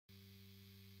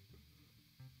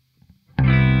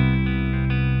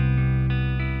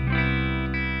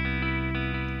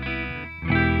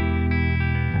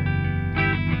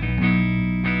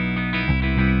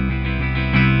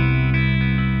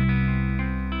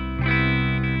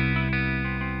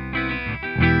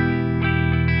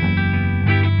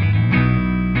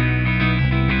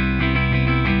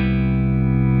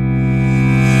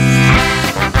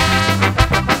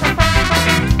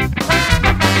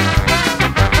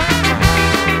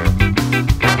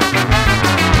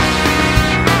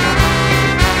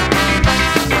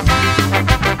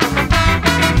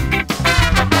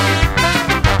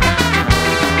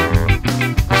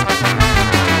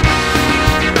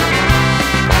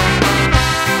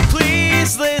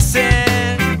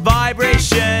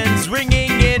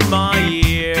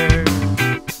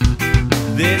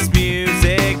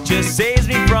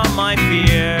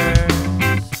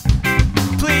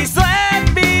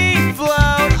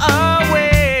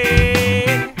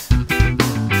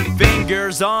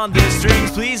fingers on the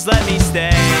strings, please let me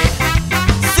stay.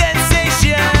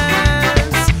 Sensations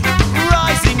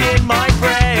rising in my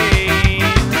brain.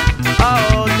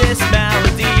 Oh, this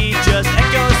melody just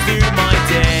echoes through my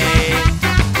day.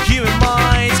 Human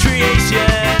mind's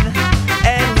creation,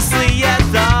 endlessly at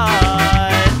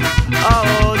thought.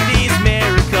 Oh, these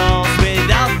miracles,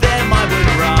 without them I would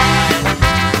rot.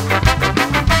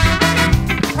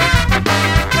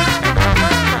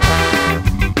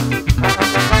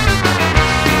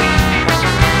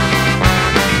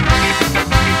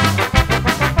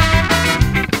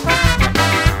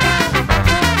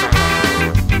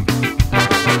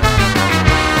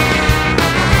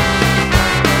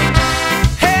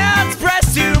 Hands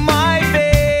pressed to my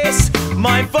face,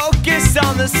 my focus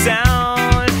on the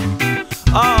sound.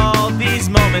 All these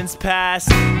moments pass,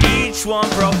 each one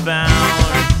profound.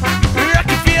 I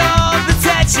can feel the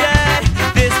tension